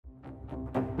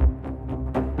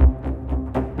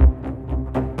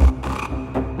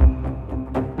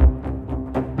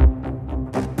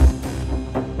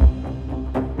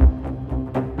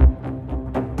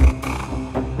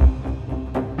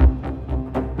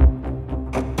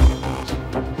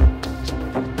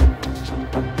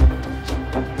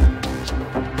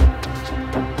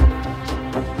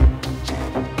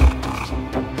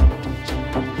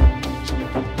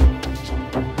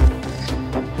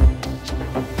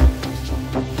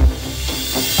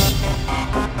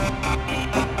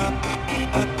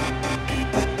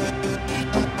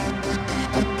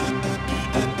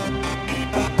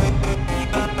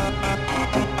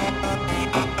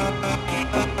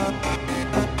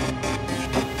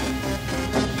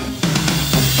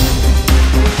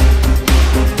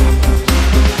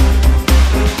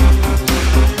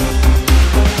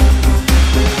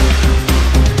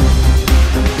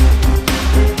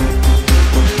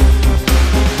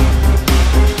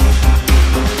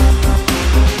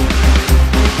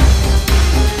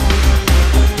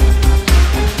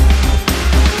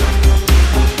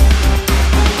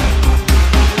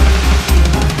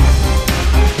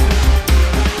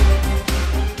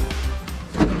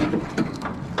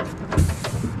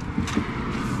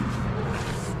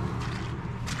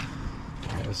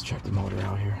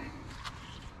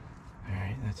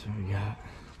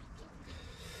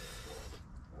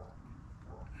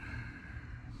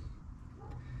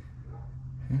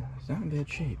not in bad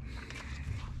shape.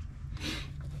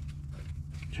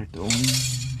 Check the oil.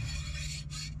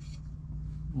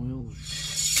 Oil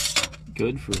looks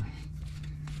good for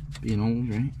being old,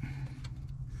 right?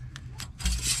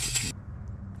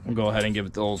 We'll go ahead and give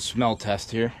it the old smell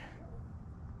test here.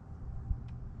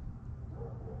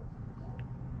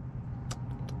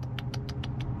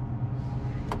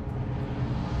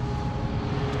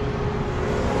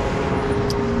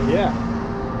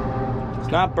 Yeah, it's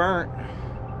not burnt.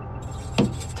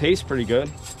 Tastes pretty good.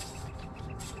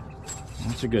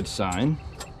 That's a good sign.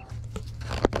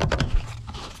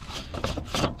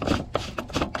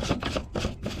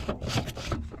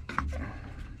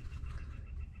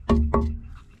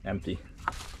 Empty.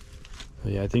 So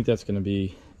yeah, I think that's gonna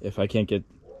be, if I can't get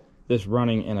this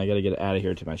running and I gotta get it out of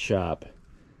here to my shop,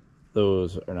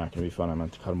 those are not gonna be fun. I'm gonna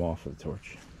have to cut them off with the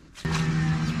torch.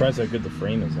 Surprised how good the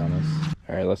frame is on this.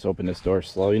 All right, let's open this door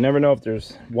slow. You never know if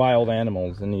there's wild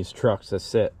animals in these trucks that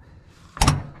sit.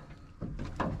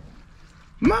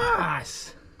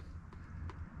 Moss!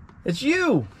 It's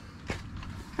you!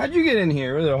 How'd you get in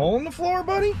here? Was there a hole in the floor,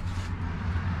 buddy?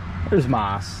 There's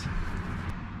Moss.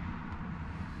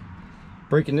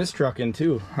 Breaking this truck in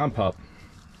too, huh, pup?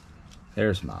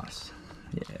 There's Moss.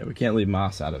 Yeah, we can't leave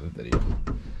Moss out of the video.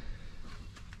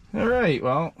 All right,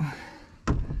 well,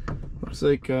 looks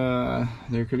like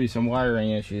there could be some wiring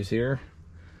issues here.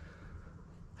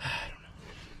 I don't know.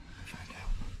 I'll find out.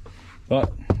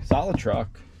 But solid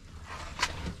truck.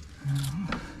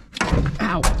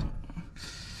 Ow!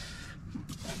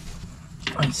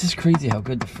 Oh, it's just crazy how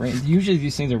good the frame. Usually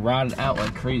these things are rotted out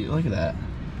like crazy. Look at that.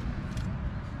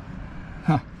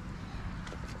 Huh.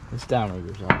 It's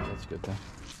downriggers off. That's a good thing.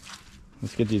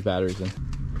 Let's get these batteries in.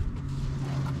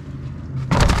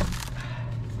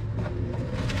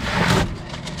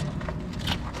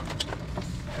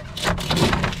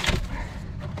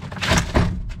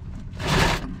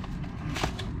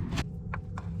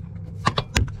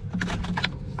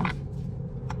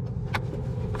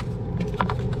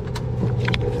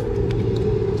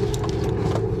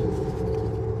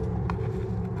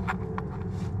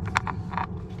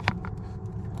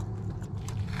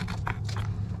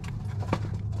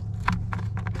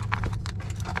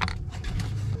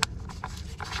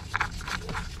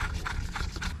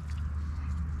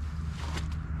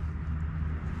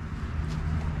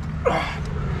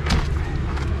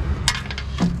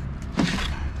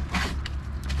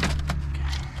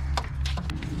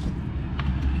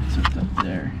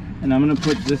 And I'm gonna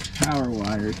put this power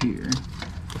wire here.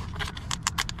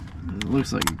 It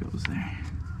looks like it goes there.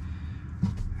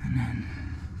 And then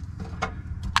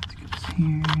it goes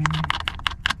here.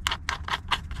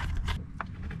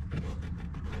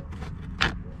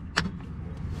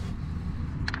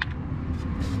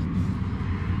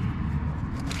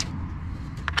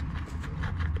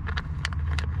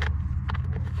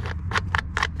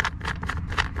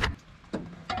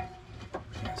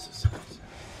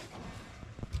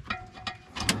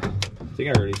 I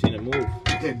think I already seen it move.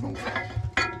 It did move.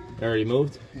 It already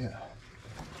moved? Yeah.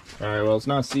 Alright, well, it's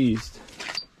not seized.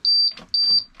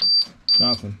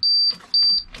 Nothing.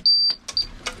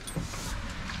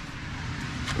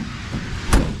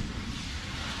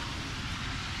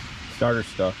 Starter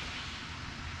stuck.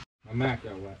 My Mac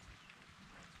got wet.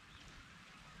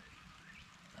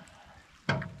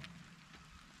 That's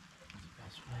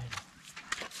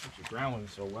the ground was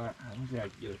so wet. I don't think I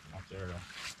can get it from up there though.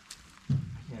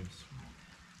 I can't swim.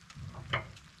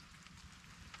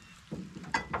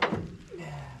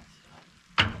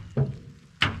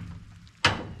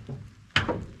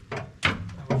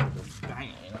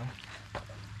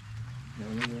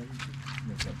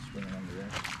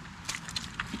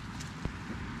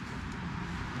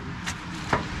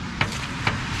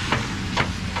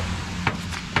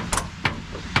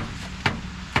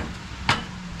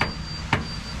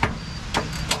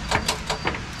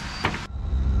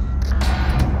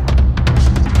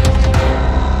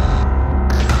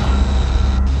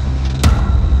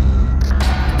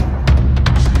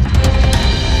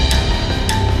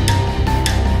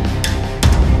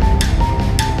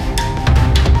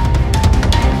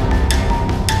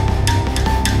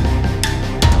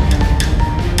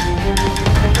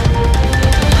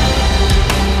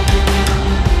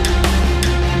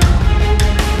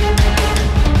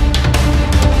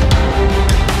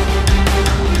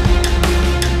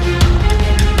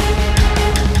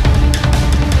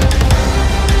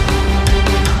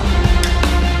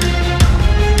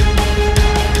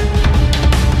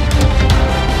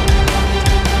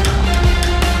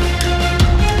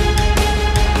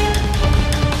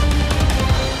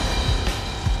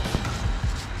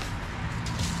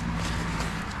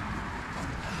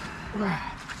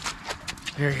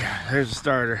 There you go. There's the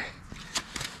starter.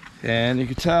 And you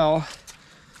can tell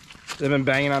they've been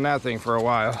banging on that thing for a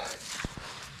while.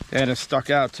 And it's stuck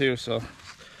out too, so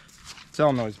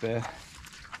solenoid's bad.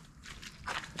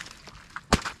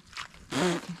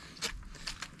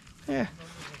 Yeah,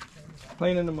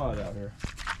 playing in the mud out here.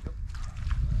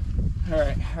 All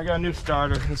right, I got a new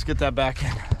starter. Let's get that back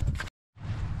in.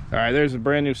 All right, there's a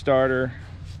brand new starter,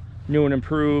 new and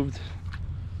improved.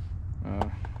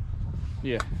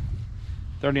 Yeah,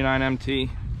 39 MT.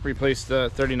 Replaced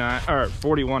the 39 or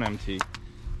 41 MT.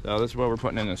 So this is what we're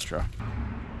putting in this truck.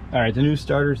 All right, the new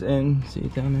starter's in. See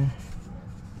it down there?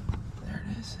 There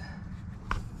it is.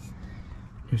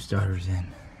 New starter's in.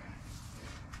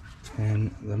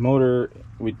 And the motor,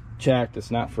 we checked, it's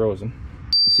not frozen.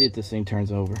 Let's see if this thing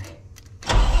turns over.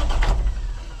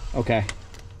 Okay,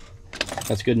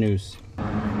 that's good news.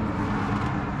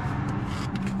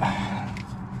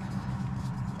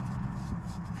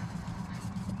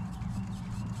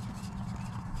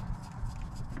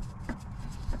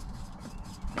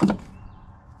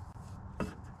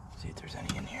 See if there's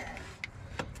any in here.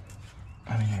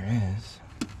 I mean, there is.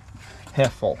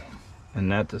 Half full.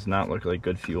 And that does not look like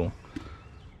good fuel.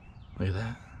 Look at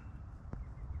that.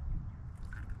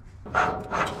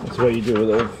 That's what you do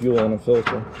with old fuel in a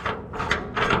filter.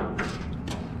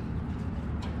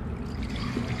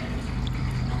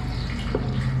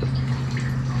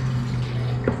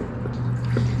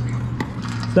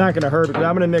 It's not gonna hurt because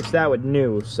I'm gonna mix that with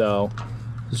new, so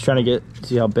just trying to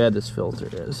see how bad this filter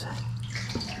is.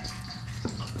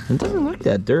 It doesn't look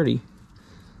that dirty.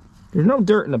 There's no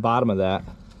dirt in the bottom of that.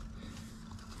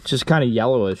 It's just kind of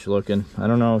yellowish looking. I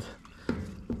don't know if,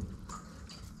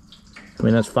 I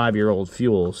mean, that's 5-year-old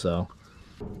fuel, so.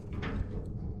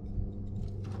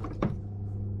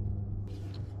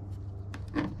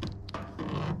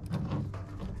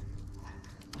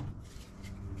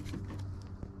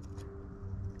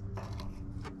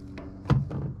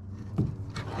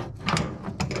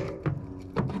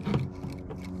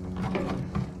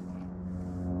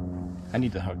 I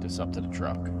need to hook this up to the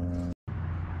truck.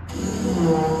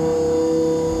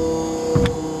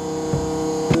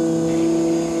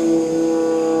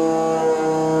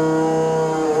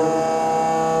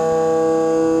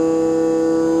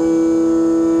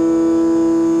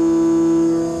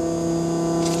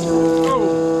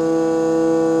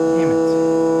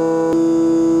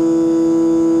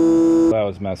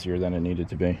 Messier than it needed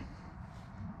to be,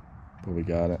 but we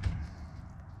got it.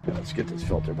 Let's get this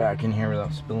filter back in here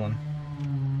without spilling.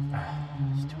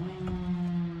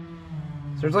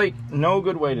 There's like no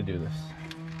good way to do this.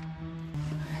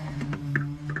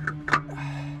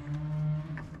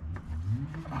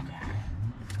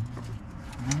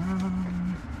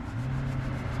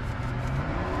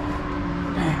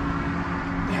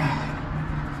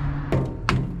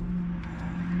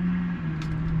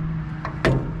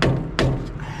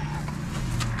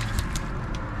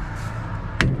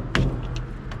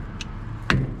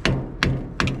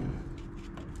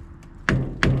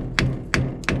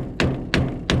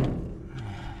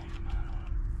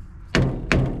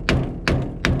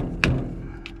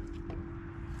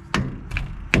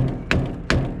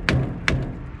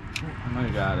 I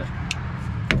got it.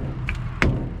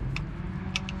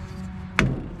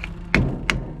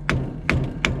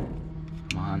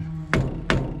 Come on.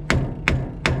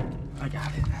 I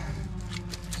got it.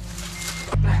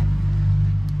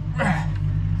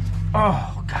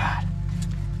 Oh, God.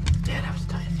 Yeah, that was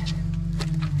tight.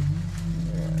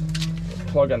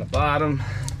 Plug on the bottom.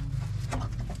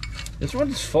 This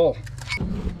one's full.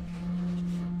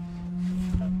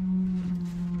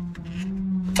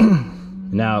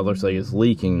 Now it looks like it's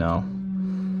leaking now.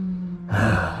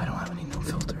 I don't have any no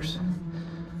filters.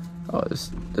 Oh,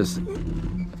 this.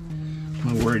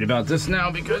 I'm worried about this now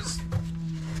because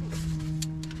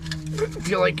I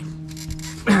feel like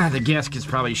the gasket's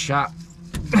probably shot.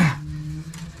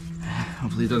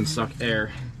 Hopefully it doesn't suck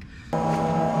air.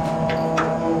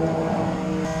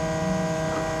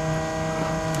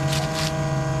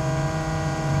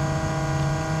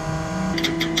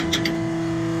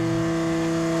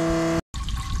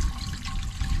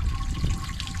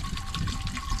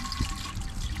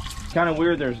 Kind of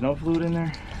weird there's no fluid in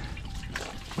there.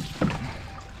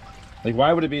 Like,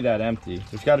 why would it be that empty?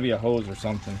 There's got to be a hose or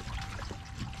something.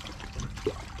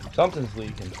 Something's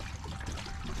leaking.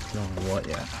 I don't know what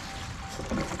yet.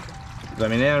 I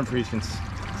mean, antifreeze can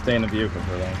stay in the vehicle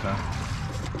for a long time.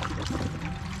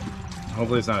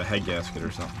 Hopefully it's not a head gasket or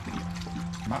something.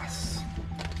 Mas.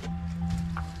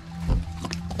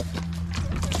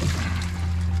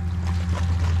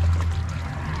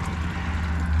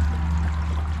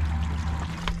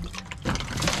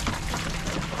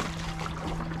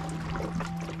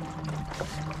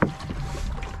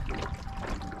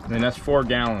 I mean, that's 4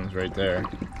 gallons right there.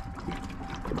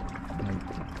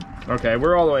 Okay,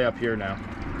 we're all the way up here now.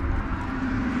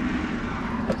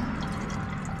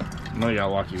 I know you got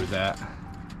lucky with that.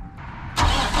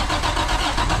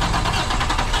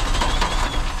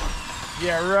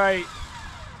 Yeah, right.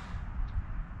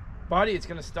 Buddy, it's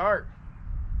gonna start.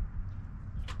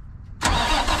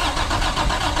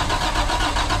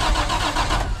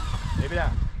 Maybe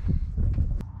not.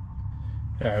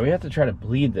 Alright, we have to try to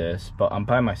bleed this, but I'm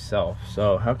by myself.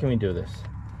 So how can we do this?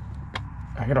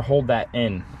 I gotta hold that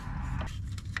in.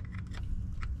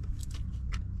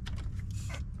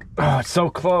 Oh, it's so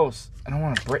close. I don't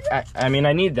want to break. I mean,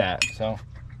 I need that, so.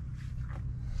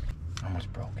 I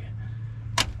almost broke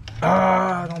it.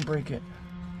 Ah, don't break it.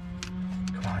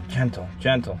 Come on, gentle,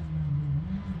 gentle.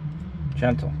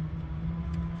 Gentle.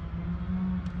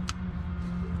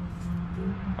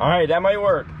 All right, that might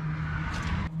work.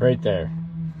 Right there.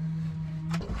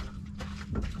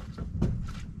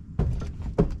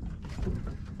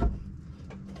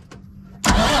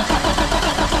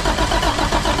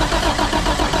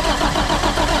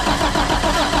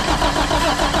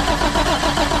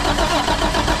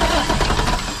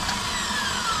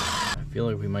 I feel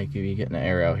like we might be getting an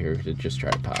air out here to just try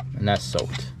to pop, and that's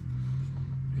soaked.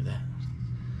 Look at that.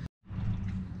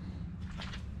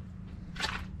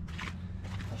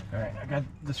 All right, I got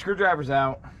the screwdrivers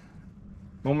out.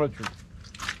 Moment of truth.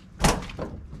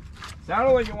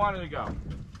 Sounded like you wanted to go.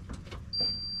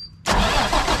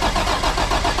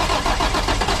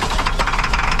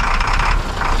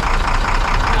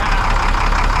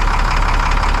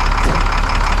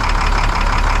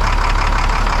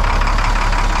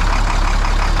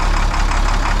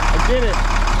 Did it.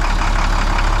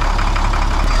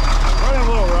 Running a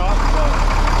little rough, but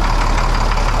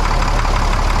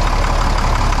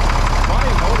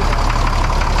volume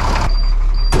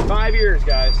motor. 5 years,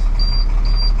 guys.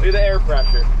 Look at the air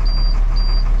pressure.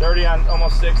 30 on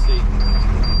almost 60.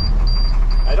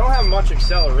 I don't have much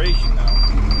acceleration though.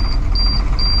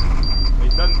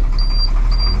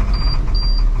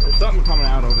 There's something coming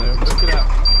out over there. Look it up.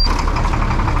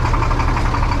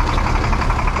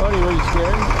 Buddy, were you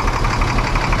scared?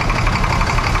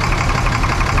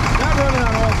 Not running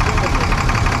on all cylinders.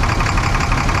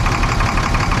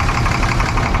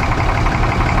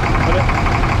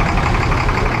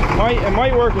 But it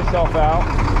might work itself out.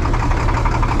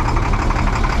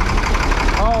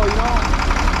 Oh, you know,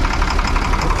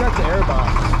 let's check the air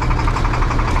box.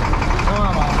 Come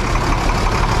on, Mom.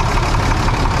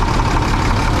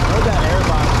 Where's that air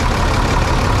box?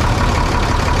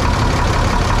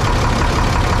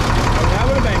 I mean, that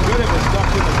would have been good if it stuck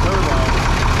in the turbo.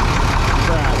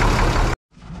 Crap.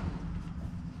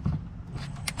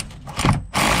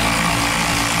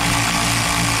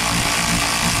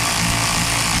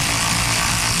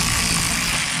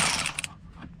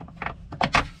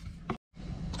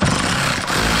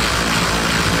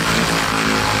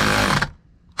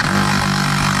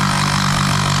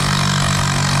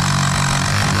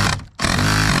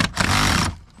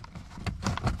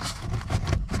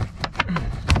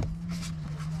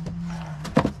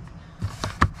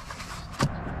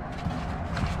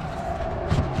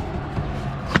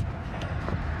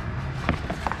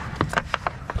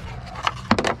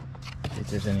 If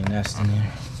there's any nest in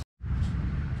here.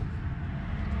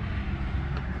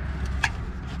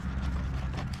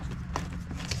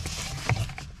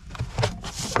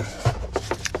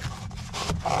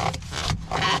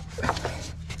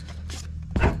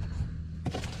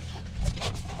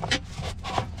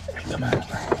 Come on.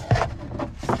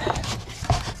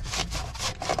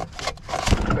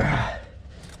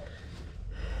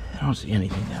 I don't see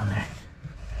anything down there.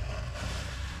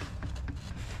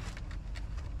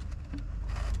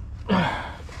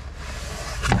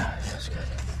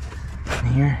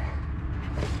 Here.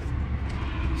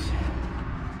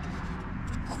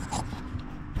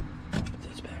 Put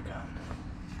this back on.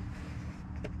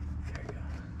 There we go.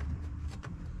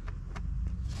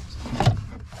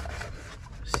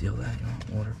 Seal that. You want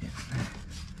water getting there.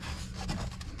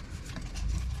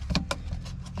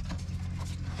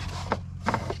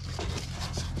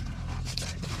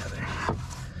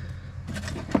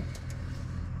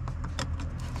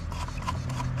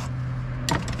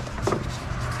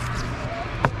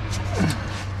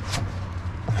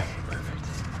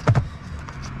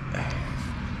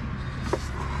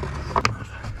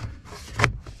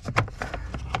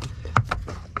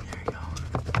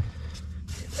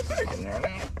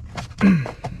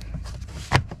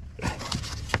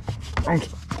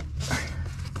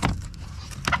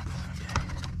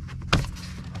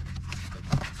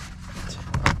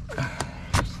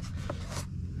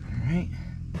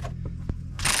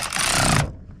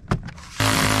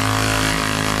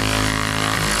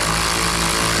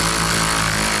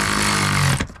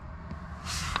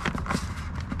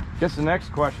 Guess the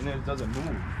next question is, does it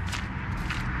move?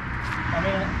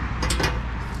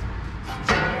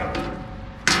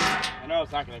 I know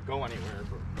it's not going to go anywhere,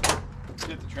 but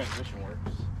see if the transmission works.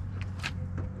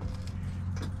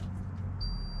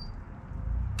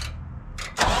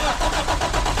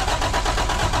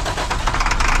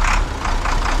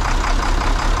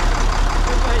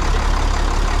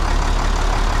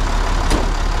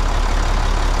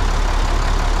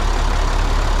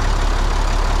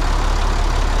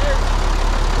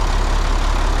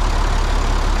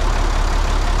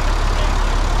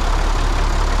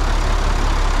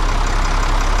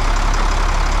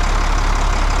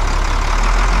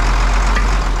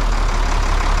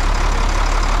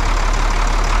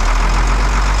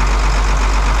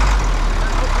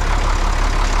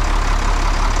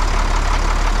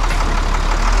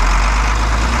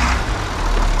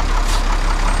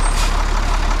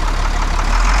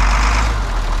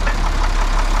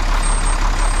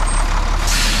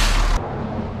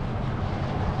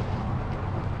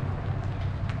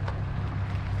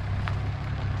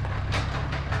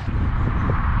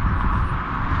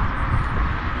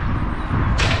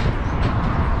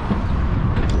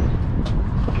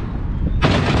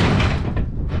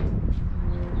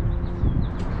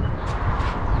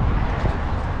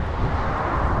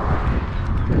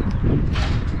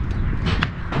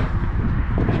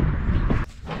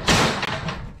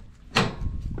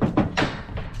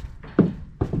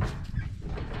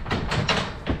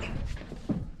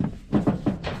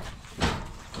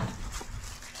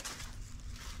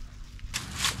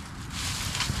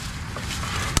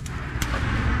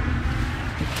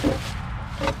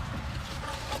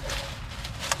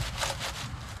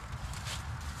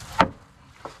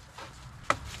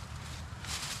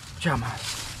 Come on.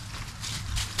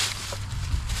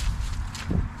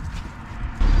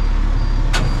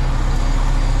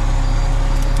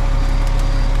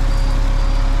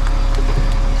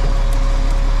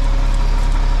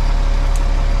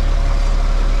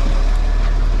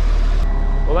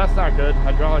 Well, that's not good.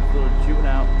 Hydraulic fluid shooting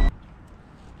out.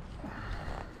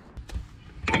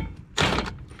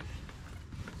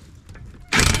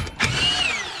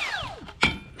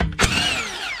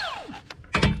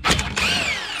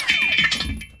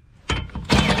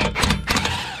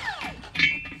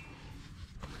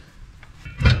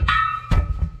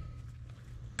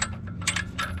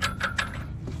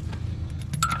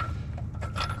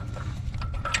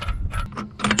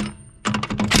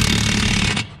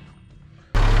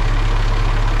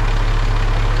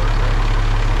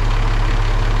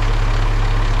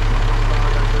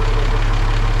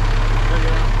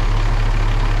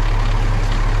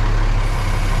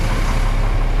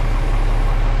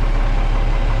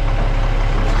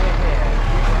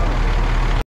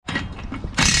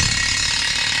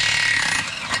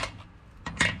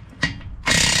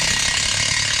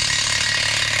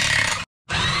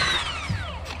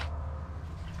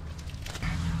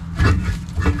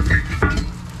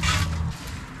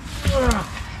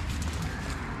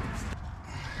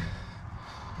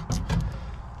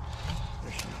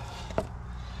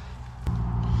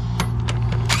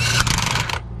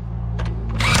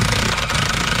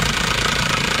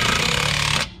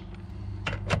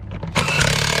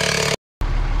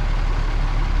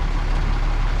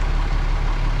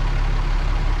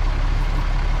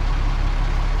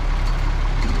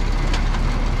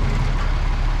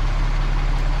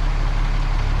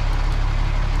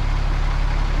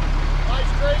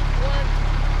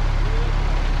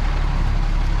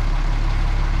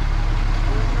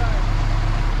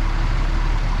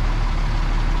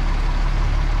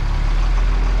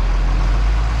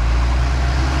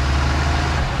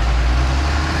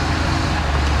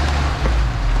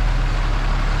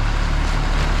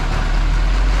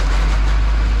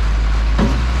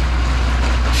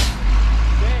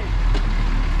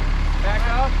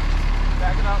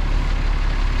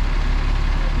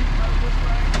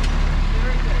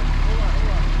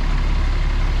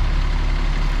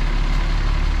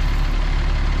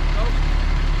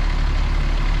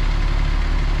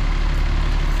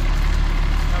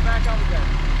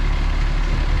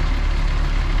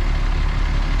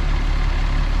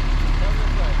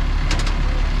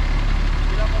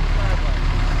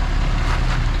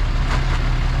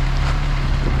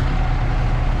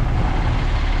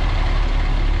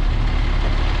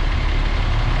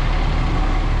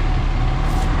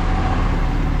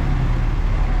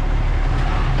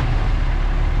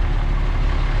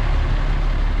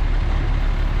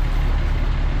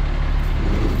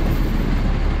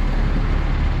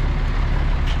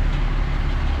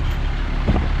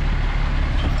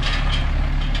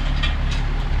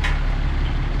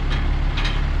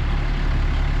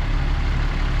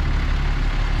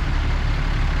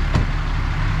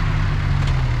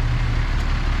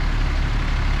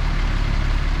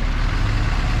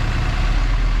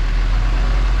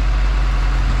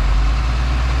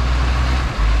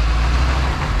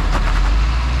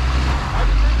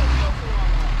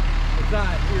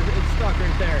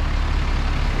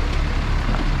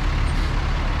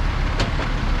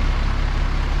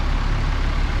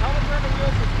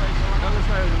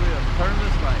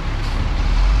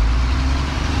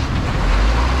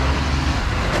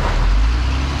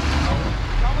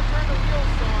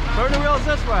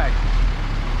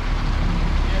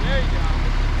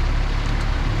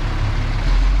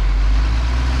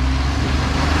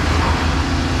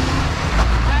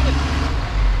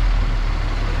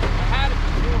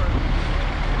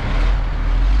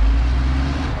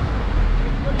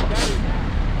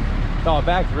 Oh,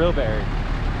 back real buried.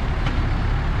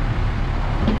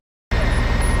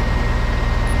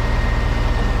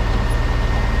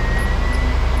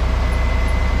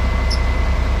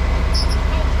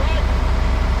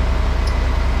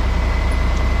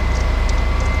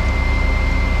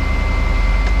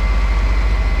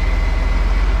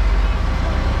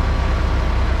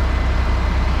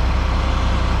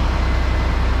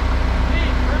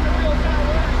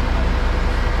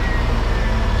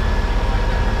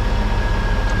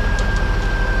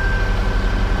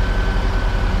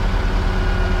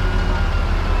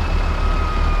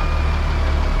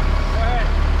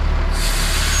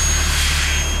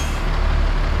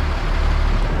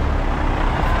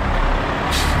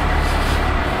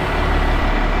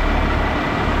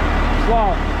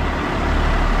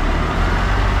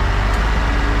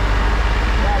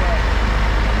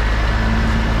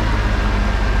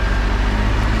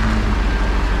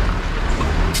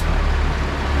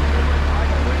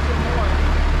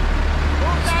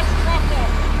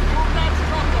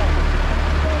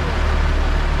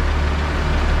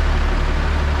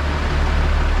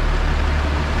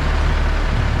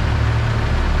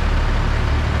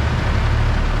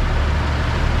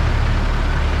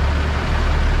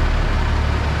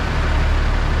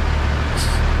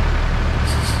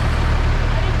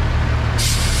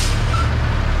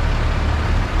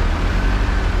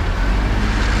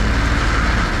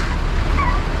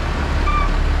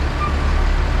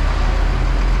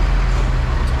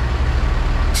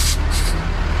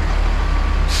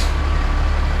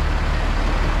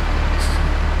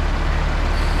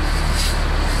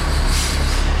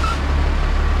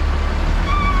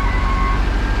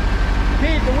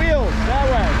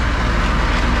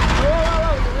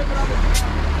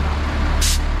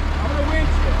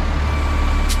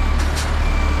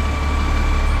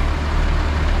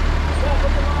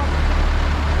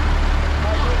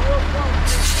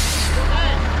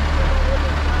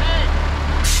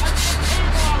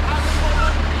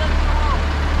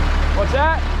 What's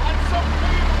that?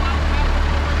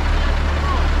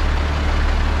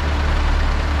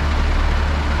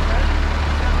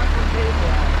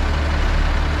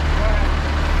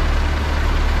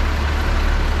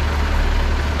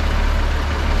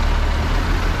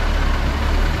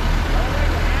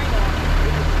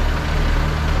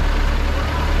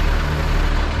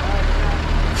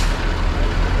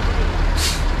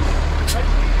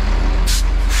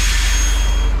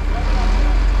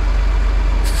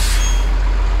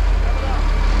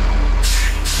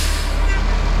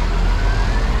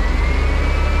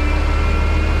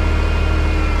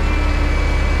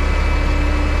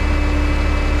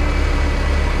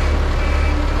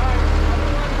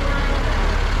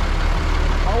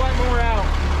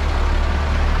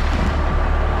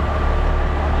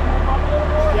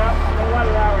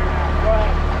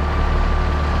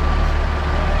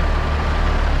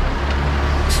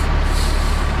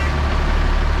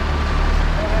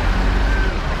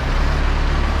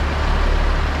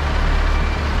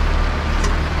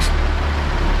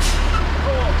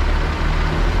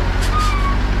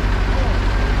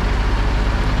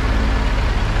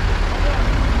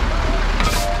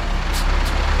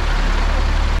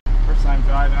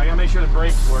 Driving. I gotta make sure the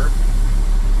brakes work.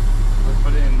 Let's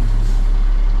put it in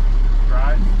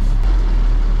drive.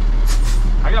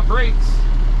 I got brakes.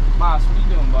 Moss, what are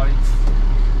you doing, buddy?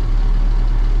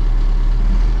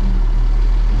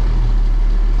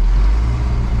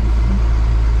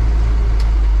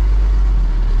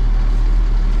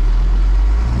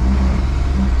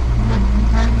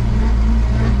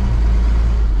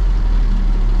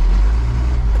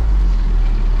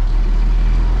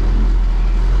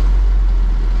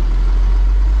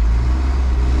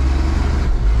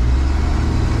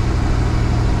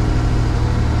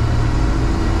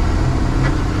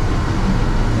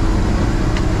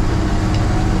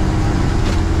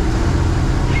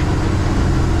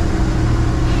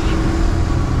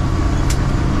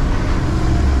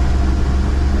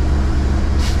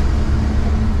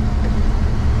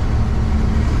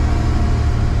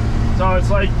 So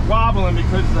it's like wobbling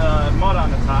because the mud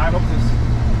on the tire. I hope this.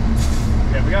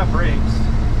 Yeah, we got brakes.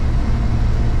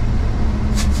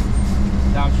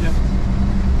 Downshift.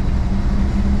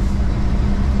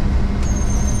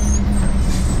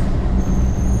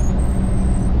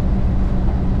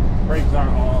 Brakes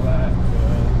aren't all that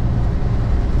good.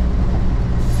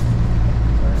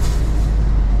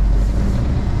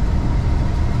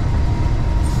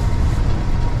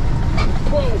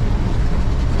 Whoa!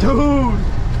 Dude!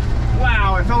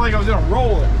 Wow, I felt like I was gonna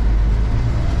roll it.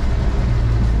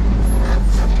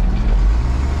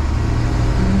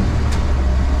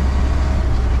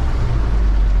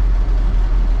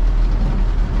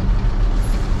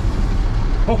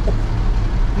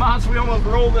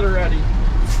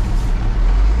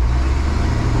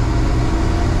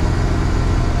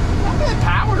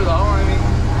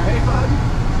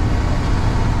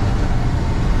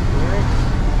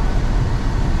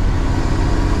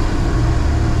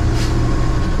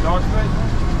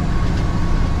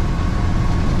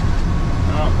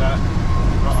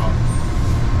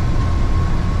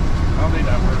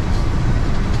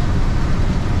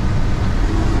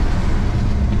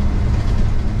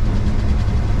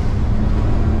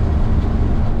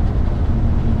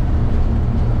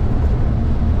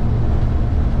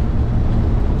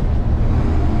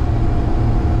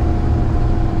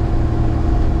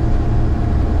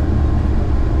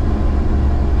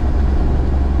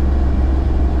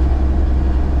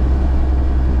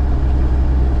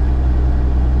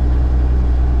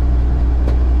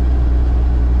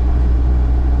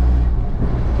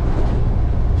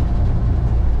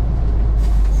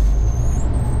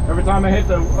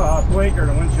 the blink or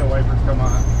the windshield wipers come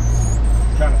on.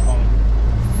 Kind of fun.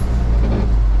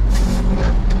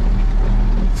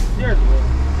 There's a little.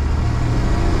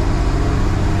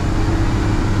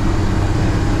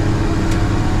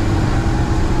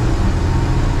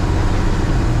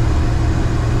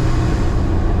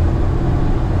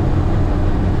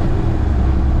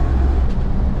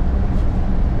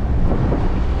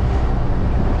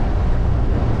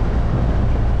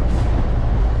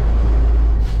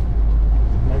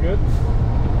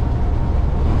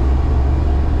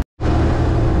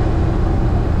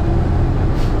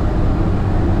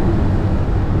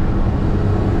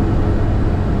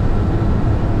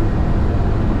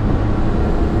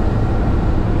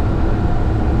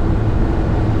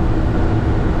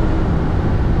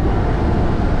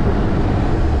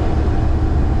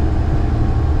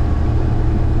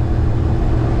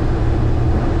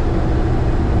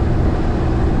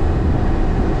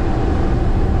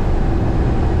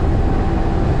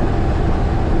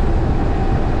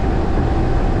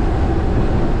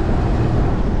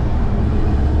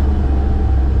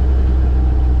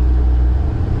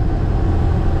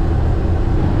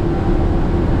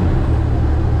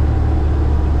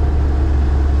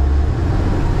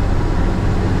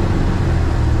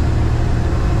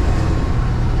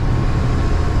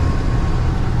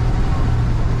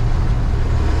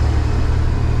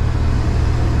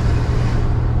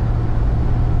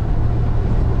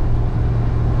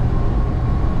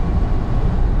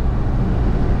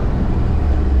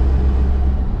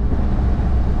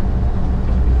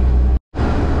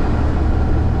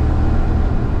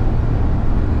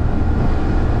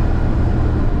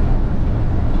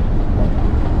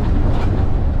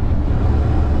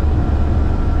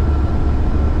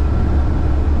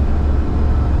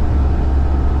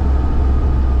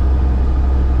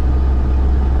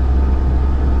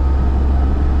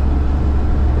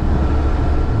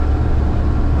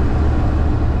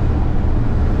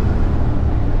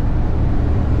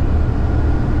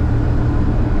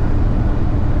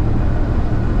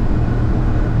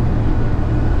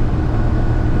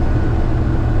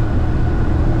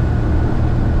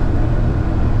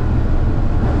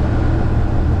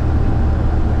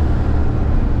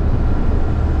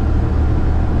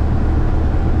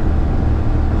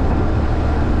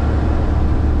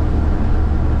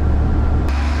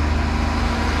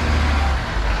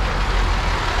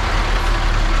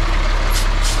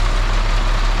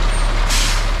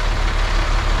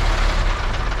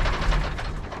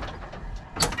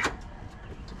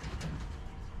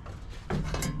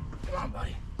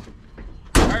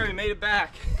 Made it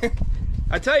back.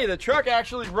 I tell you, the truck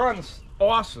actually runs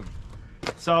awesome,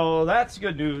 so that's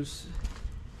good news.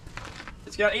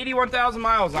 It's got 81,000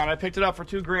 miles on it. I picked it up for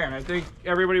 $2,000. I think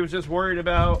everybody was just worried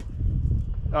about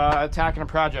attacking a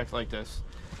project like this.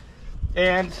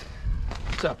 And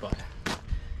what's up, bud?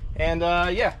 And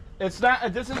yeah, it's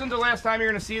not. This isn't the last time you're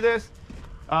gonna see this.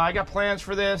 I got plans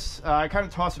for this. I kind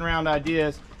of tossing around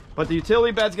ideas, but the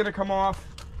utility bed's gonna come off,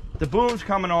 the boom's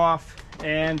coming off,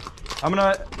 and I'm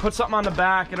gonna put something on the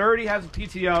back. It already has a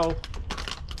PTO,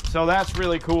 so that's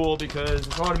really cool because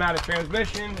it's automatic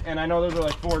transmission, and I know those are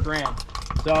like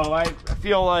 $4,000. So I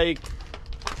feel like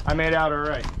I made out all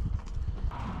right.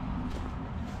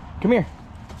 Come here.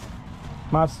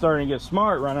 Mom's starting to get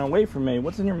smart, running away from me.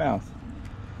 What's in your mouth?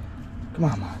 Come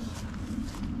on, Moss.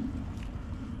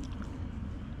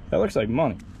 That looks like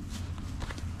money.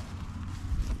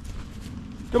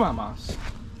 Come on, Moss.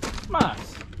 Moss.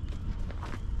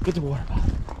 Get the water bottle.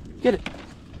 Get it.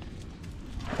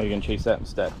 Oh, you're gonna chase that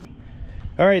instead.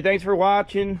 All right, thanks for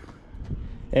watching,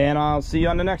 and I'll see you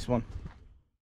on the next one.